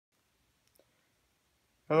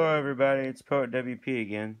Hello everybody, it's Poet WP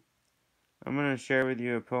again. I'm going to share with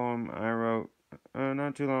you a poem I wrote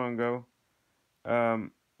not too long ago.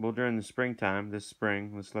 Well, during the springtime, this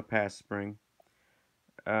past spring.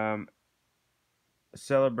 Um,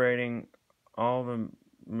 Celebrating all the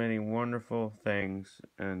many wonderful things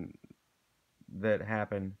and that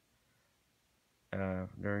happen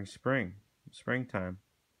during springtime.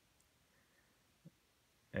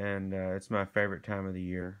 And it's my favorite time of the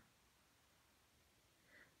year.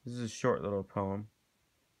 This is a short little poem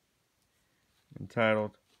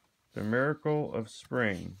entitled The Miracle of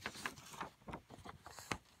Spring.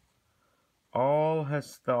 All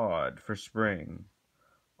has thawed for spring.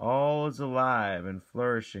 All is alive and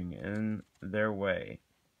flourishing in their way.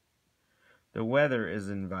 The weather is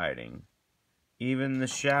inviting. Even the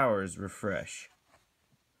showers refresh.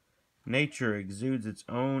 Nature exudes its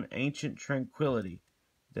own ancient tranquility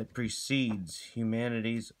that precedes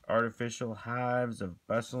humanity's artificial hives of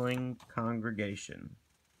bustling congregation.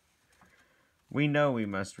 We know we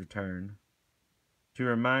must return to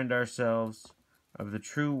remind ourselves of the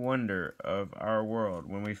true wonder of our world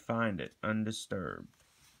when we find it undisturbed.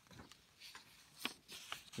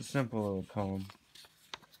 It's a simple little poem.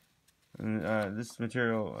 And this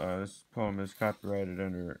poem is copyrighted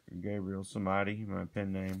under Gabriel Samadi, my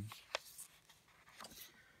pen name.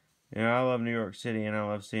 You know, I love New York City, and I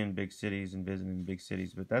love seeing big cities and visiting big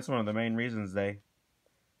cities, but that's one of the main reasons they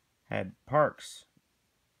had parks,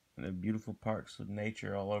 and the beautiful parks with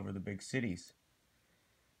nature all over the big cities.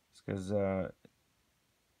 It's because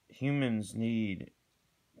humans need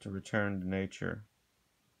to return to nature.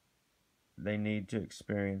 They need to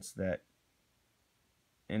experience that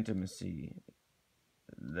intimacy,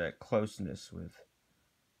 that closeness with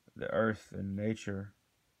the earth and nature.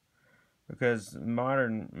 Because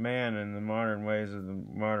modern man and the modern ways of the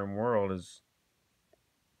modern world has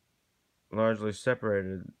largely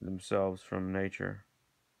separated themselves from nature.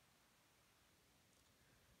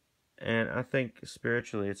 And I think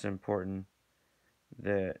spiritually it's important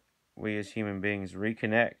that we as human beings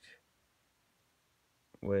reconnect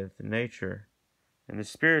with nature and the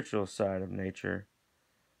spiritual side of nature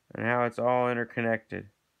and how it's all interconnected.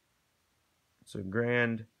 It's a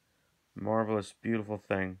grand, marvelous, beautiful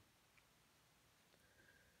thing.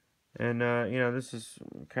 And, this is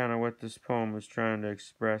kind of what this poem was trying to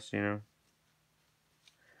express,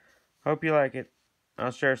 Hope you like it.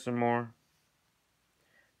 I'll share some more.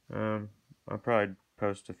 I'll probably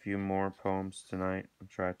post a few more poems tonight. I'll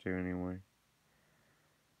try to anyway.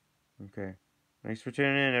 Okay. Thanks for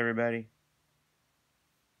tuning in, everybody.